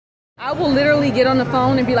I will literally get on the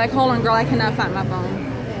phone and be like, hold on, girl, I cannot find my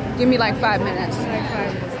phone. Give me like 5 minutes.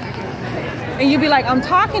 And you'll be like, I'm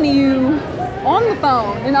talking to you on the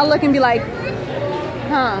phone. And I'll look and be like,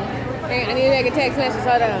 huh. Hey, I need to make a text message.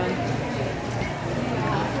 Hold on.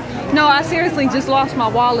 No, I seriously just lost my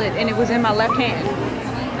wallet and it was in my left hand.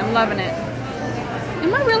 I'm loving it.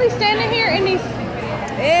 Am I really standing here in these?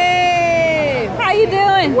 Hey! How you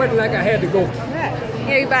doing? It wasn't like I had to go.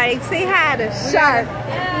 Everybody, say hi to Sharp.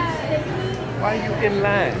 Why are you in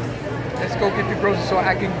line? Let's go get the groceries so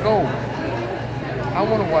I can go. I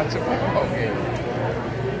want to watch a football game.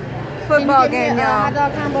 Football game, y'all. Hot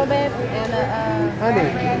dog combo, babe, and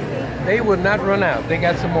Honey, they will not run out. They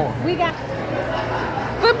got some more. we got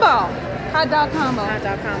Football. Hot dog combo. hot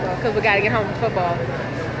dog combo because we got to get home from football.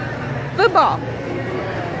 Football.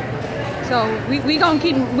 So we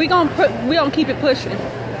gonna keep it pushing.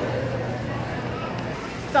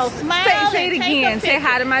 So smile Say it and again. take a Say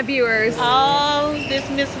hi to my viewers. Oh, this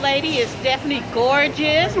Miss Lady is definitely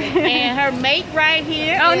gorgeous, and her mate right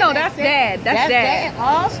here. Oh is no, that's Dad. That's Dad.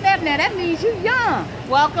 Oh, snap! Now that means you young.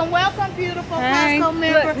 Welcome, welcome, beautiful Hey, Costco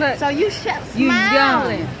member. look. So you You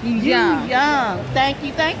smiling. young. You young. Thank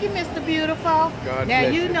you, Mr. Beautiful. God now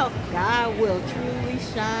bless you you. know God will truly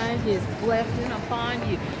shine His blessing upon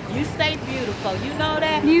you. You stay beautiful. You know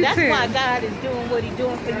that. You That's too. why God is doing what He's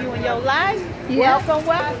doing for you in your life. Yeah. Welcome,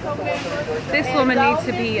 member. This And woman needs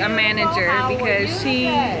to Miss be a Beautiful, manager how are because you she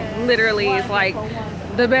today? literally is like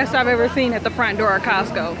the best I've ever seen at the front door of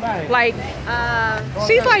Costco. Like,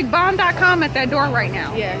 she's like bomb.com at that door right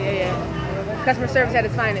now. Yeah. Customer service at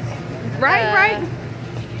its finest. Right?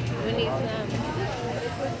 We need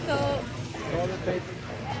some.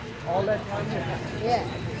 All that time. Yeah.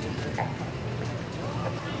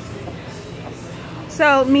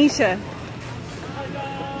 So, Misha,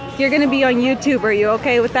 you're going to be on YouTube. Are you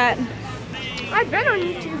okay with that? I've been on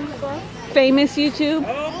YouTube before. Famous YouTube?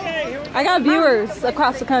 I got viewers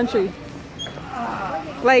across the country.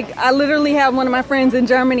 Like, I literally have one of my friends in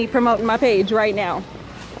Germany promoting my page right now.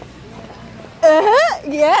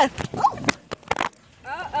 Yes.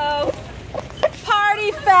 Uh-oh.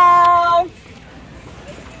 Party foul.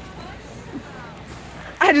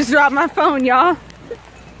 I just dropped my phone, y'all.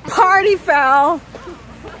 Party foul.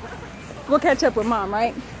 We'll catch up with Mom,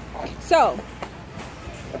 right? So,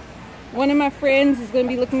 one of my friends is going to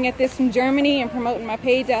be looking at this from Germany and promoting my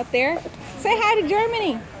page out there. Say hi to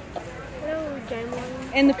Germany. Hello, Germany.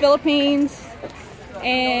 And the Philippines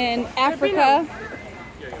and Africa.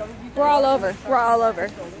 We're all over. We're all over.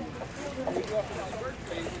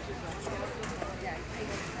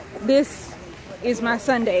 This is my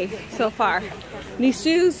Sunday so far. These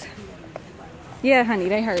shoes, yeah, honey,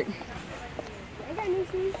 they hurt. I got new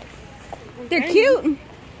shoes. They're cute.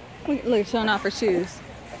 Look, showing off her shoes.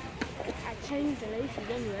 I changed the laces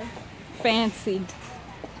anyway. Fancy.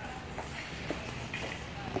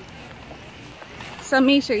 So,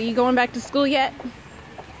 Misha, you going back to school yet?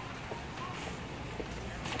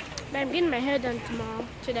 But I'm getting my hair done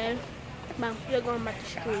today. But we're going back to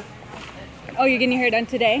school. Oh, you're getting your hair done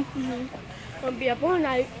today? I'll be up all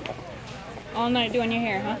night. All night doing your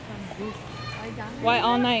hair, huh? Why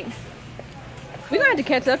all night? We're going to have to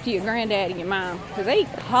catch up to your granddad and your mom. Because they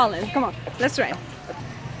calling. Come on, let's run.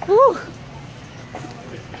 Woo!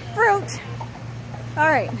 Fruit!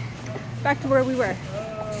 Alright, back to where we were.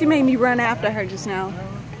 She made me run after her just now.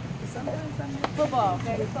 Football.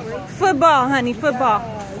 Football, honey, football.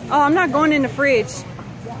 Oh, I'm not going in the fridge.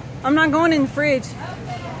 I'm not going in the fridge.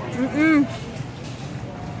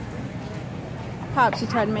 Pop, she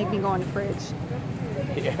tried to make me go in the fridge.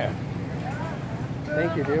 Yeah.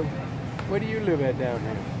 Thank you, dear. Where do you live at down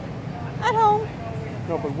here? At home,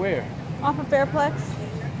 No, but where? off of Fairplex,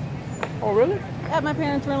 Oh, really? at my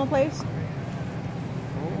parents' rental place.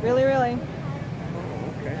 Really, really.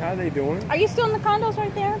 Oh, okay. How they doing? Are you still in the condos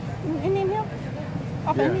right there in Indian Hill?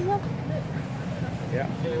 Off Yeah. Indian Hill? Yeah.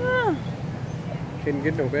 Ah. Couldn't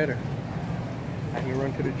get no better. I can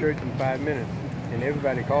run to the church in 5 minutes, and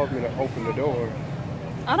everybody calls me to open the door.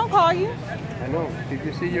 I don't call you. I know. Did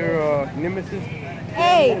you see your nemesis?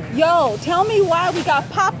 Hey, yo, tell me why we got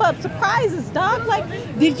pop-up surprises, dog. Like,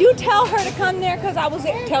 did you tell her to come there because I was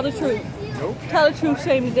there? Tell the truth. Nope. Tell the truth,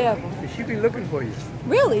 shame the devil. She be looking for you.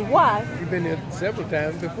 Really? Why? You've been there several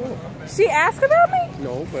times before. She asked about me?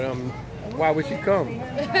 No, but why would she come? You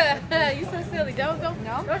so silly. Don't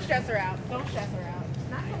stress her out. Don't stress her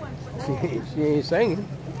out. She ain't singing.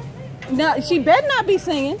 No, she better not be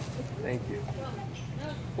singing. Thank you.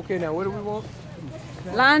 Okay, now what do we want?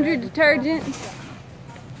 Laundry detergent.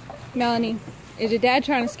 Melanie, is your dad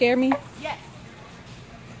trying to scare me? Yes.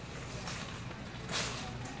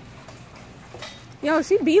 Yo,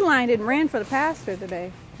 she beelined and ran for the pastor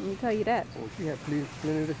today. Let me tell you that. Oh, she had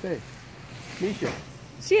plenty to say. Misha,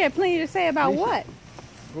 She had plenty to say about Misha. what?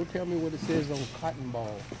 go tell me what it says on cotton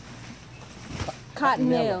ball.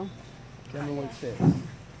 Cottonelle. Tell me what it says.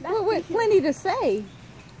 Well, with plenty to say.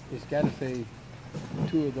 It's got to say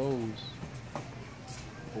 2 of those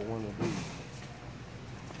for 1 of these.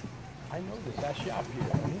 I know this. I shop here.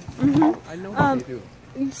 I know what they do.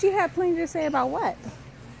 She had plenty to say about what?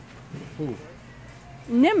 Who?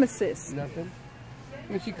 Nemesis. Nothing.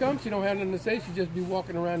 When she comes, she don't have nothing to say. She just be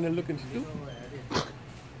walking around there looking stupid.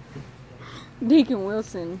 Deacon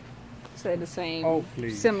Wilson said the same. Oh,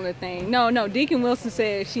 please. Similar thing. No. Deacon Wilson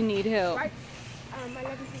said she need help. My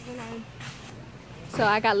leggings is on. So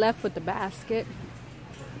I got left with the basket,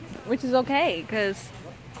 which is okay because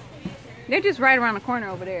they're just right around the corner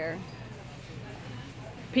over there,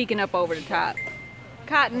 peeking up over the top.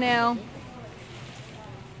 Cottonelle.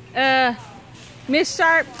 Miss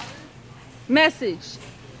Sharp. Message.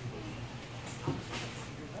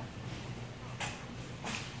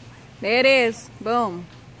 There it is. Boom.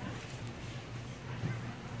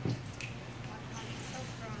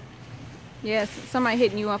 Yes, somebody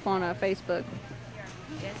hitting you up on Facebook.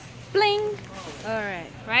 Yes. Bling. All right.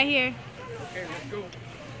 Right here. Okay, let's go.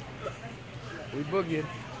 We boogieing.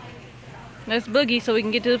 Let's boogie so we can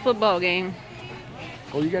get to the football game.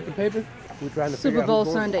 Oh, you got the paper? We're trying to Super figure out Bowl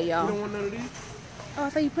who's going. Sunday, y'all. You don't want none of these? Oh, I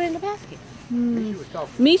thought you put it in the basket. Misha was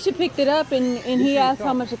talking. Misha picked it up and he Misha asked was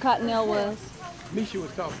how much a cottonelle was. Misha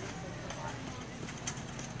was talking.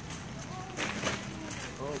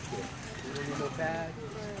 Okay. You don't need no tag?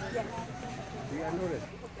 Yes. You gotta know that.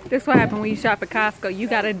 This is what happens when you shop at Costco. You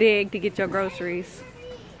gotta dig to get your groceries.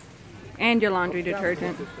 And your laundry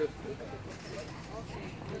detergent.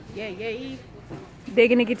 Yeah.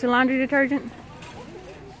 Digging to get your laundry detergent?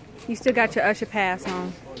 You still got your Usher pass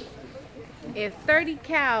on. If 30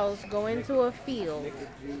 cows go into a field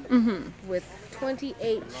with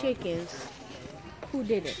 28 chickens, who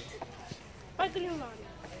did it?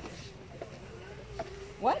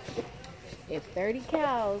 What? If 30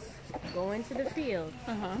 cows go into the field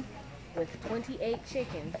Uh-huh. with 28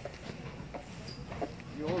 chickens,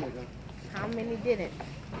 You own it, huh? how many didn't?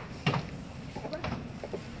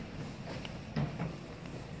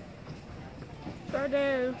 Sure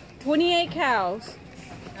do. 28 cows.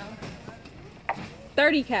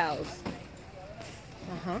 30 cows.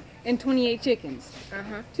 Uh-huh. And 28 chickens.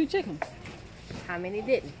 Uh-huh. 2 chickens. How many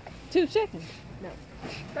didn't? 2 chickens. No.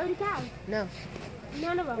 30 cows. No.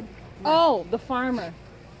 None of them. Oh, the farmer.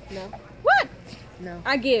 No. What? No.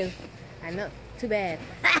 I give. I know. Too bad.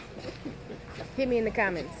 Hit me in the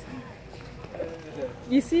comments.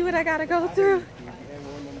 You see what I gotta go through?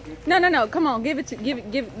 No. Come on, give it to you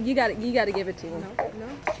gotta give it to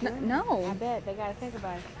him. No. I bet they gotta think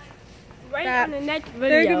about it. Right on the next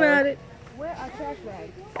video. Think about it. Where are trash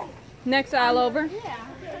bags? Next aisle over.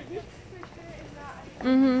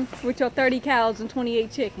 Yeah. With your 30 cows and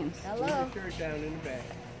 28 chickens. Hello. Shirt down in the back.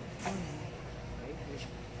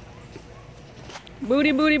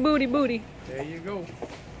 Booty, booty, booty, booty. There you go.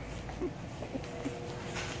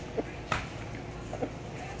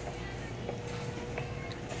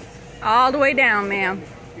 All the way down, ma'am.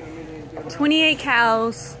 28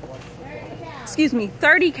 cows. Excuse me,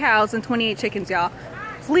 30 cows and 28 chickens, y'all.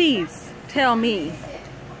 Please tell me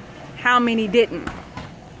how many didn't.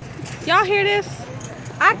 Y'all hear this?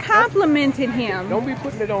 I complimented him. Don't be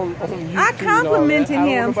putting it on YouTube. I complimented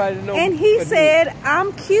him, and he said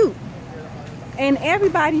I'm cute, and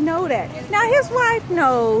everybody know that. Now his wife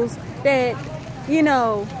knows that, you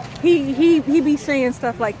know, he be saying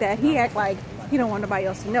stuff like that. He act like he don't want nobody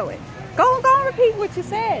else to know it. Go and repeat what you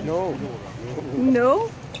said. No.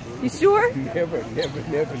 No? You sure? Never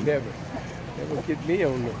get me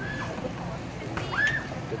on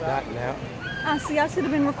the dot now. I see. I should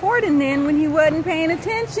have been recording then when he wasn't paying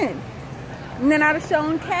attention, and then I'd have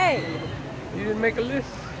shown Kay. You didn't make a list.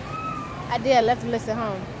 I did. I left the list at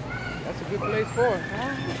home. That's a good place for it.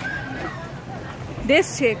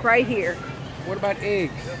 This chick right here. What about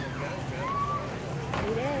eggs?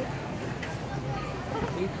 Eat eggs.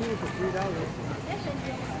 18 for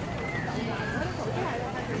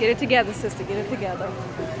 $3. Get it together, sister. Get it together.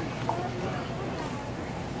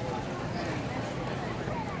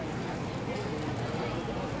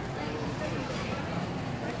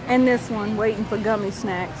 And this one, waiting for gummy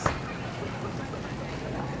snacks.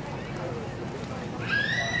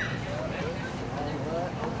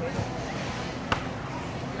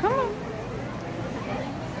 Come on.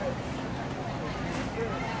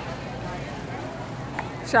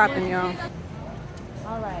 Shopping, y'all.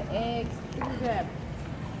 All right, eggs. Grab.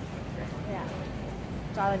 Yeah.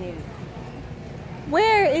 That's all I needed.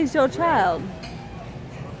 Where is your child?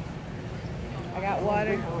 I got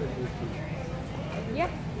water. Yeah.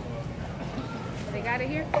 They got it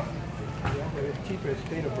here? It's cheaper at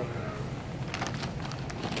State of Brooklyn.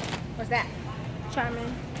 What's that?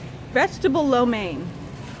 Charmin. Vegetable lo mein.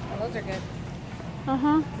 Oh, those are good.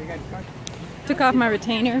 Uh-huh. They got cut. Took off my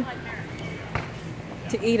retainer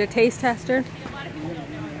to eat a taste tester.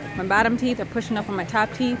 My bottom teeth are pushing up on my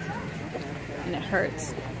top teeth, and it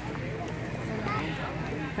hurts. I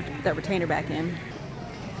have to put that retainer back in.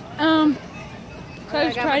 So I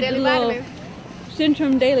just tried the little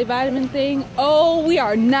Centrum Daily Vitamin thing. Oh, we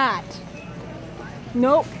are not.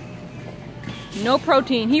 Nope. No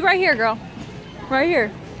protein. He right here, girl. Right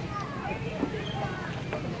here.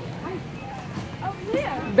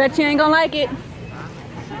 Bet you ain't gonna like it.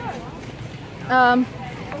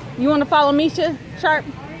 You want to follow Misha Sharp?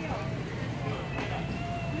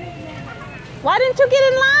 Why didn't you get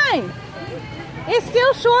in line? It's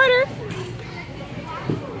still shorter.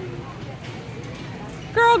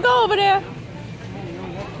 Girl, go over there.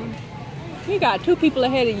 You got 2 people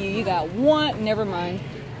ahead of you. You got 1. Never mind.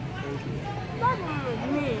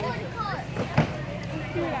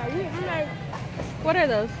 What are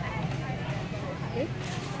those?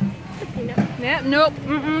 Yep, nope.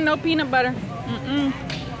 No peanut butter.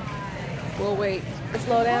 We'll wait.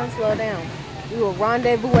 Slow down, slow down. We will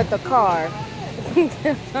rendezvous at the car.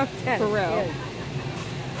 For real.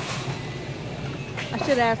 I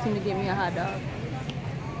should have asked him to give me a hot dog.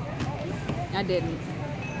 I didn't.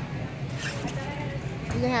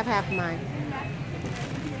 You can have half of mine.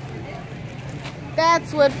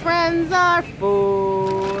 That's what friends are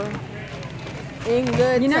for. In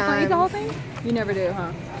good You're not times. gonna eat the whole thing? You never do,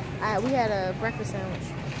 huh? We had a breakfast sandwich.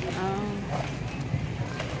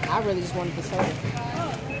 I really just wanted the soda.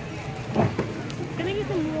 Can I get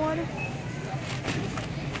some water?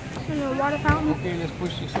 In the water fountain? Okay, let's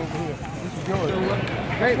push this over here. This is yours.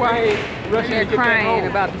 That's why They're crying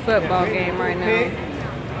about the football game right now. They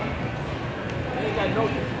ain't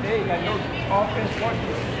got no offense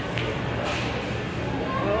whatsoever.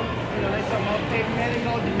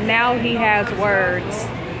 Now he has words.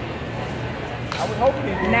 I was hoping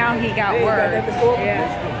they would. Now he got words. Yeah.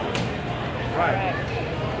 Right.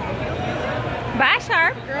 Bye,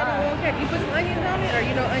 Sharp. Girl, I don't care. You put some onions on it, or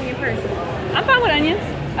you don't onion person? I'm fine with onions.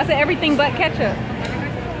 I said everything but ketchup.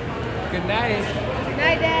 Good night. Good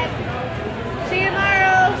night, Dad. See you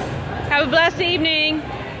tomorrow. Have a blessed evening.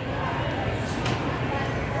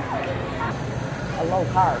 A low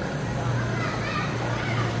carb.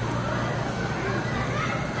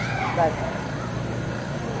 But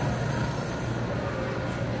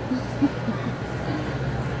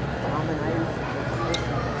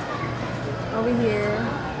Over here, I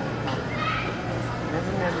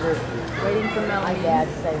remember waiting for my Melanie. dad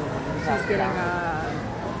saying She's getting a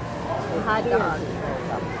hot dog.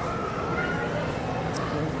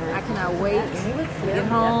 I cannot wait to get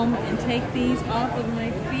home and take these off of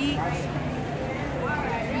my feet. I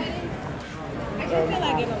feel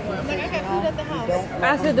like it no more. I'm like, I got food at the house.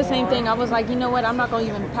 I said the same thing. I was like, you know what? I'm not going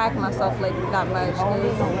to even pack myself like that much.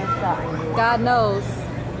 'Cause God knows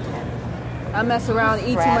I mess around,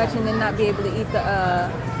 eat too much, and then not be able to eat the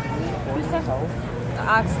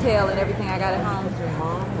oxtail and everything I got at home.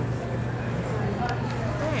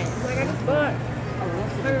 Like I just bought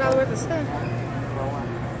 $100 worth of stuff.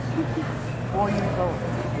 4 years old.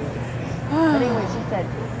 But anyway, she said,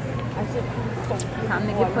 I said, Time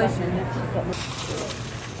to get pushing.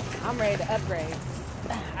 I'm ready to upgrade.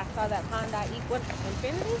 I saw that Hyundai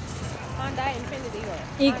Infinity? Hyundai Infinity or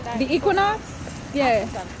Hyundai The Equinox? Yeah.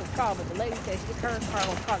 That's what it's called, but the lady said her car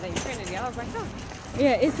was called the Infinity. I was like, oh.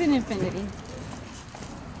 Yeah, it's an Infinity.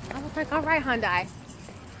 I was like, all right, Hyundai.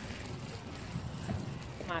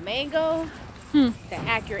 My Mango, the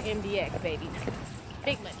Acura MDX, baby.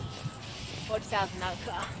 Big money. $40,000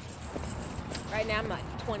 car. Right now, I'm like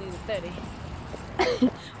 20 to 30.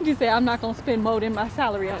 You say I'm not going to spend more than my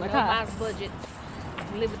salary on a car. My budget.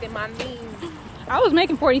 Live within my means. I was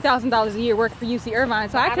making $40,000 a year working for UC Irvine,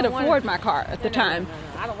 so I could afford my car at the time.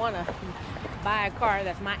 No. I don't want to buy a car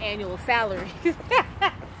that's my annual salary.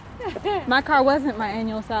 My car wasn't my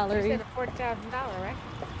annual salary. You said a $40,000, right?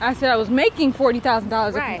 I said I was making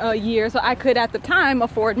 $40,000 a year, so I could at the time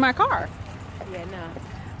afford my car. Yeah, no.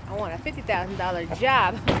 I want a $50,000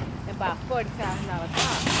 job and buy a $40,000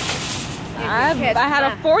 car. I had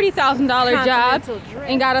a $40,000 job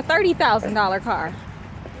and got a $30,000 car.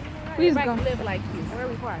 We just go live like you. Where are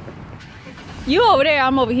we parked? You over there,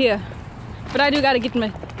 I'm over here. But I do got to get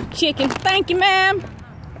my chicken. Thank you, ma'am.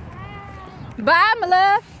 Bye, my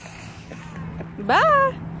love.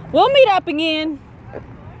 Bye. We'll meet up again.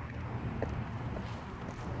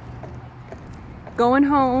 going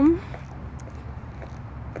home.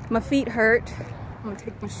 My feet hurt. I'm gonna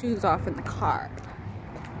take my shoes off in the car.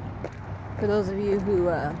 For those of you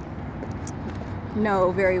who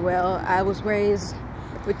know very well, I was raised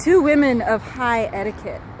with two women of high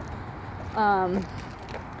etiquette.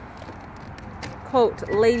 Quote,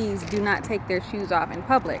 ladies do not take their shoes off in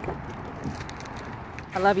public.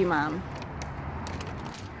 I love you, Mom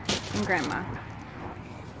and Grandma.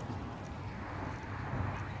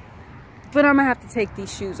 But I'm gonna have to take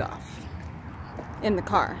these shoes off in the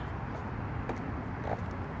car.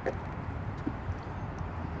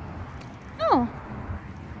 Oh,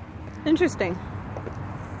 interesting.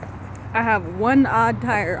 I have one odd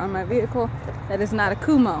tire on my vehicle that is not a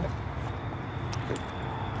Kumo.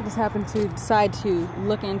 I just happened to decide to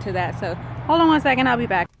look into that. So hold on one second, I'll be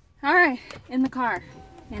back. All right, in the car.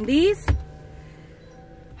 And these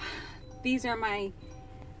are my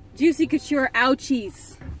Juicy Couture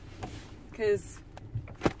ouchies. Because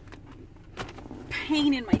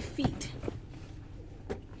pain in my feet.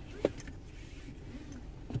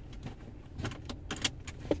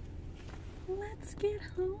 Let's get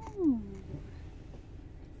home.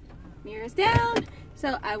 Mirrors down.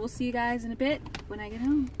 So I will see you guys in a bit when I get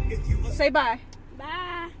home. Say bye.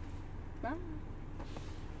 Bye. Bye.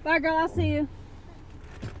 Bye, girl. I'll see you.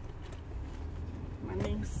 My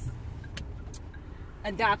niece.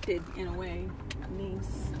 Adopted, in a way,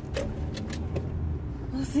 niece.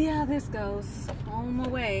 We'll see how this goes. Home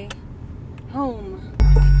away. Home.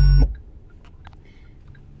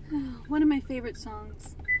 One of my favorite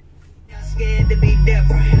songs. Scared to be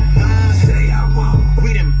different. Say I won't.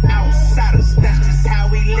 We them outsiders. That's just how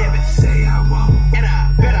we live it. Say I won't. And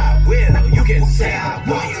I bet I will. You can say I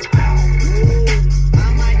won't.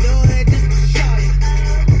 I might do it just to show you.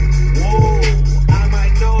 Whoa. I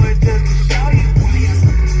might do it just to show you.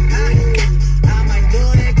 I might do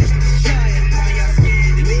it just to show you. Why y'all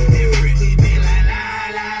scared to be different? We be like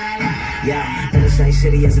la la la. Yeah, in the same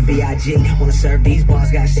city as a B.I.G. Wanna serve these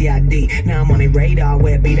bars, got CID. Now I'm on a radar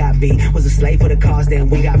where B.I.B. Was a slave for the cause, then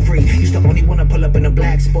we got free. Used to only wanna pull up in a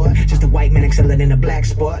black sport. Just a white man excelling in a black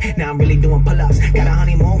sport. Now I'm really doing pull-ups. Got a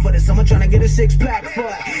honeymoon for the summer, trying to get a six-pack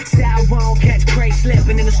foot. Style won't catch crazy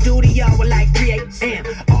slipping in the studio with like 3 a.m.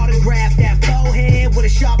 Autograph that forehead with a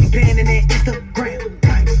Sharpie pen and then Instagram.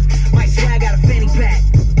 Might swag out a fanny pack.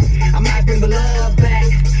 I might bring the love back.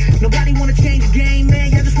 Nobody wanna change the game,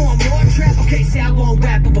 man. Y'all just want more trap. Okay, say I won't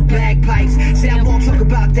rap over bagpipes. Say I won't talk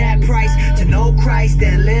about that price. To know Christ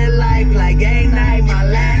and live life like game night, my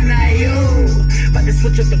last night. You, but to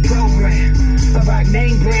switch up the program. I rock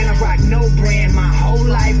name brand, I rock no brand. My whole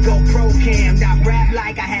life go pro cammed. I rap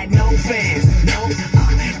like I had no fans. No,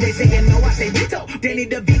 they say you know, I say Vito. Danny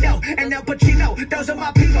DeVito and El Pacino. Those are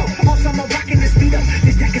my people. Also, I'm rocking the speedo.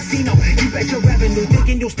 This that casino. You bet your revenue.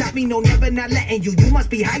 Thinking you'll stop me, no, never not letting you. You must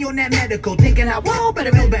be high on that medical. Thinking I won't,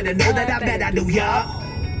 better know better. Know that I bet I do, y'all.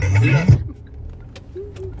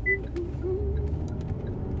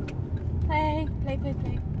 Play.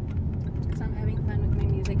 So I'm having fun with my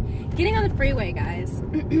music. Getting on the freeway, guys.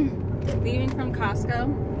 Leaving from Costco.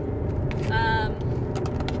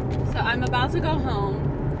 So I'm about to go home.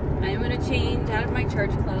 I'm gonna change out of my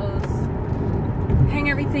church clothes, hang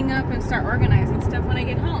everything up, and start organizing stuff when I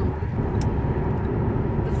get home.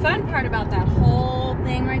 The fun part about that whole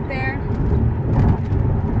thing right there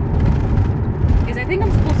is I think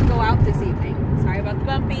I'm supposed to go out this evening. Sorry about the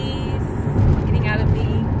bumpies, getting out of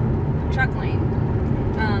the truck lane.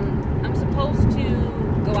 I'm supposed to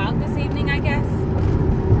go out this evening, I guess.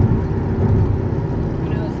 Who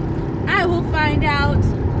knows? I will find out,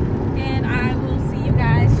 and I will see you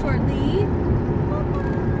guys shortly.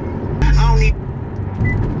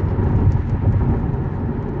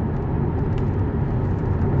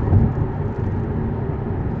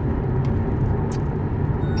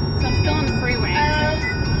 So I'm still on the freeway.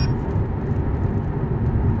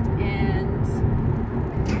 And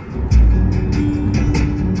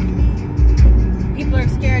people are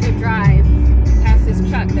scared to drive past this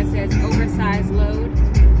truck that says oversized load,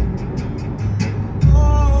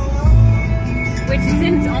 which is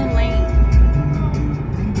in its own lane.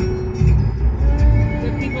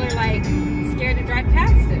 But people are like scared to drive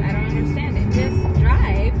past it. I don't understand it. Just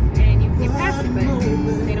drive and you can get past it, but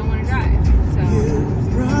they don't want to drive. So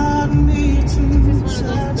it's just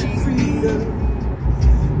one of those things.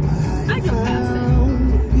 I go past it.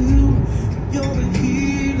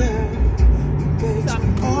 So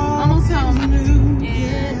I'm almost home,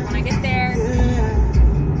 and when I get there,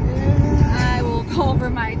 I will go over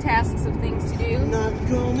my tasks of things to do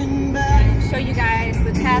and show you guys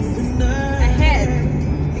the tasks ahead,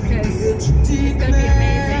 because it's going to be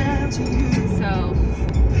amazing. So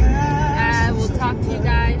I will talk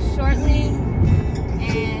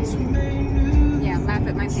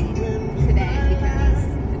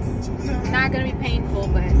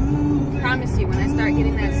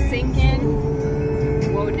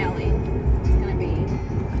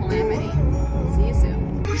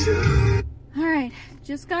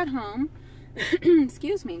just got home.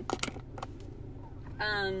 Excuse me.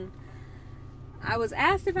 I was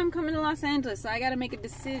asked if I'm coming to Los Angeles, so I gotta make a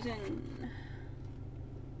decision.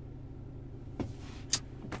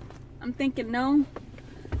 I'm thinking no.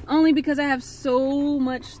 Only because I have so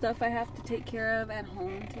much stuff I have to take care of at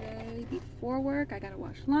home today. Before work, I gotta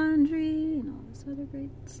wash laundry and all this other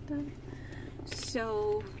great stuff.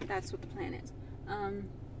 So that's what the plan is.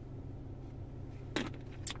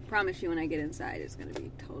 Promise you when I get inside it's gonna be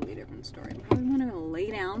a totally different story. I'm probably gonna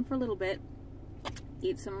lay down for a little bit,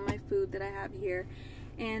 eat some of my food that I have here,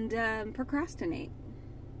 and procrastinate.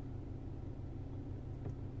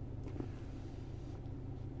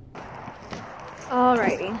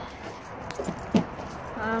 Alrighty,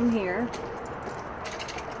 I'm here.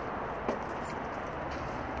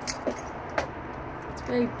 It's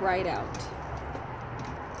very bright out.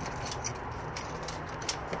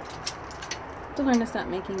 To learn to stop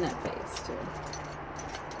making that face too.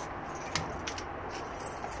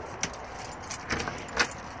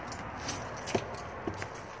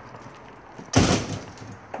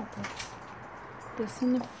 Put this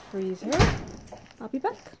in the freezer. I'll be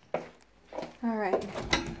back. All right.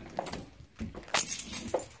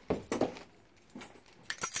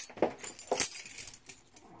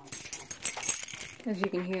 As you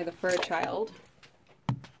can hear, the fur child.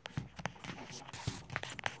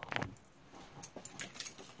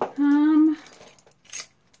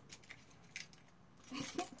 I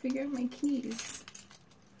can't figure out my keys.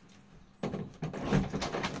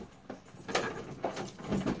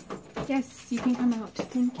 Yes, you can come out.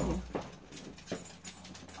 Thank you.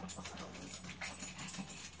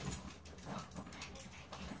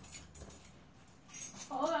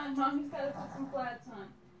 Hold on, Mommy's gotta put some flats on.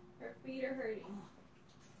 Her feet are hurting.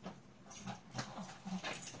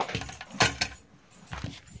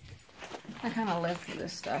 I kind of live for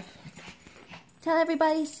this stuff. Tell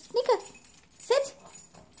everybody, Nika, sit.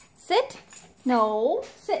 Sit. No,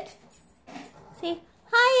 sit. Say,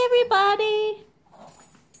 hi everybody.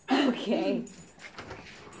 Okay.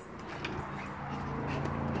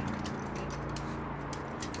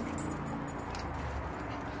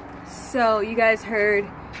 So you guys heard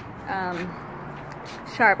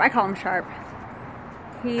Sharp. I call him Sharp.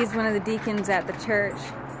 He's one of the deacons at the church.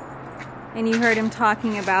 And you heard him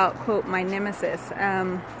talking about, quote, my nemesis.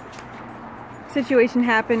 Situation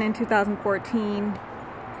happened in 2014.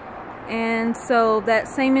 And so that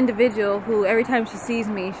same individual who every time she sees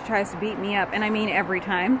me, she tries to beat me up. And I mean every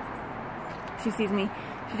time she sees me,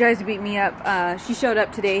 she tries to beat me up. She showed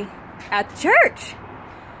up today at the church.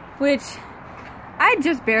 Which I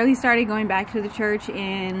just barely started going back to the church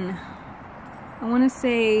in, I want to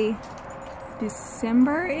say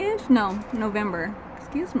December-ish? No, November.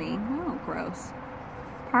 Excuse me. Oh, gross.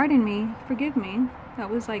 Pardon me. Forgive me. That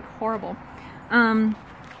was like horrible. And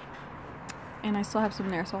I still have some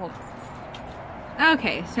there, so hold on.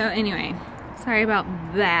 Okay, so anyway, sorry about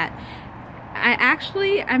that.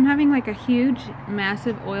 I'm having like a huge,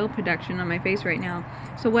 massive oil production on my face right now.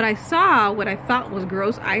 So what I saw, what I thought was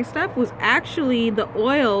gross eye stuff, was actually the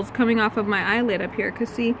oils coming off of my eyelid up here. Cause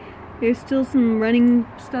see, there's still some running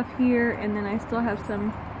stuff here, and then I still have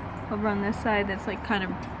some over on this side that's like kind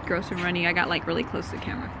of gross and runny. I got like really close to the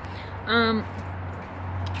camera.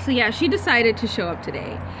 So yeah, she decided to show up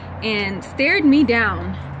today and stared me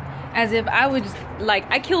down as if I was like,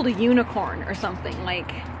 I killed a unicorn or something.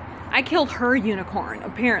 Like, I killed her unicorn,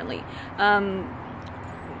 apparently.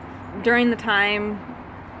 During the time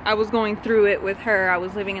I was going through it with her, I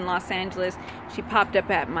was living in Los Angeles. She popped up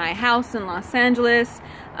at my house in Los Angeles.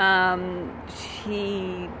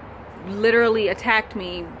 She literally attacked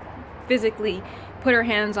me physically, put her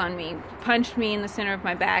hands on me, punched me in the center of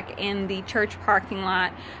my back in the church parking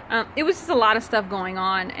lot. It was just a lot of stuff going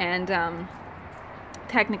on, and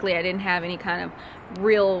technically I didn't have any kind of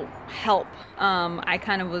real help. I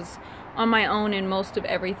kind of was on my own in most of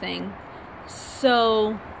everything.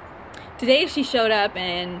 So today she showed up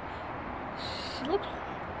and she looked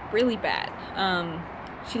really bad.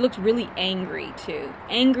 She looked really angry too.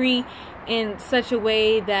 Angry in such a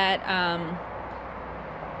way that I'm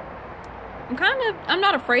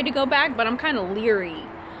not afraid to go back, but I'm kind of leery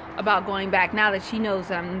about going back now that she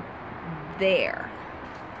knows I'm there.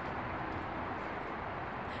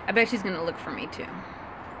 I bet she's gonna look for me too.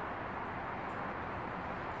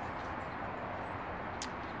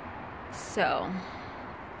 So,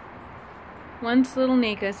 once little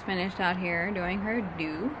Nika's finished out here doing her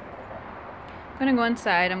due, I'm gonna go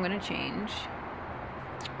inside, I'm gonna change,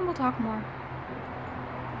 and we'll talk more.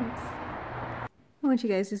 Thanks. I want you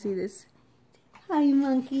guys to see this. Hi,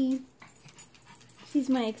 monkey. She's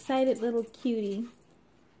my excited little cutie.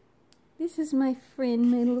 This is my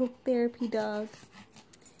friend, my little therapy dog.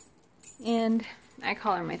 And I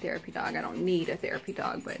call her my therapy dog. I don't need a therapy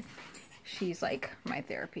dog, but she's like my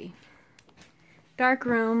therapy. Dark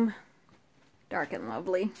room. Dark and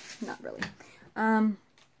lovely. Not really. I'm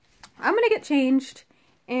gonna get changed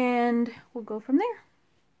and we'll go from there.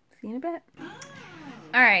 See you in a bit.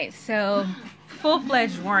 Alright, so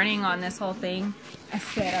full-fledged warning on this whole thing. I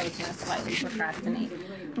said I was gonna slightly procrastinate.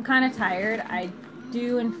 I'm kind of tired. I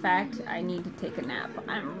do, in fact, I need to take a nap.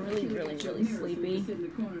 I'm really sleepy.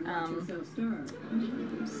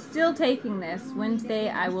 Still taking this. Wednesday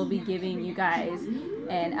I will be giving you guys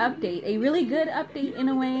an update. A really good update in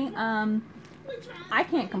a way. I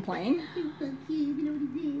can't complain.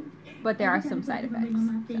 But there are some side effects.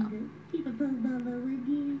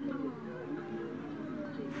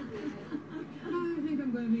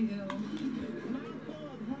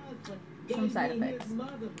 So. Some side effects.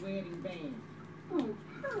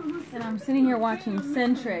 And I'm sitting here watching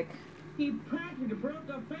Centric.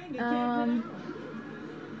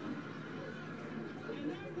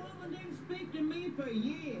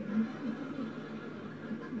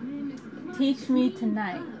 Teach Me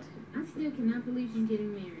Tonight. I still cannot believe she's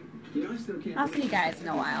getting married. I'll see you guys in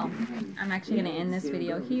a while. I'm actually going to end this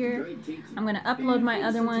video here. I'm going to upload my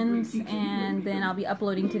other ones, and then I'll be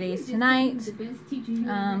uploading today's tonight.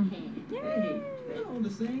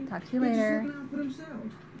 Talk to you later.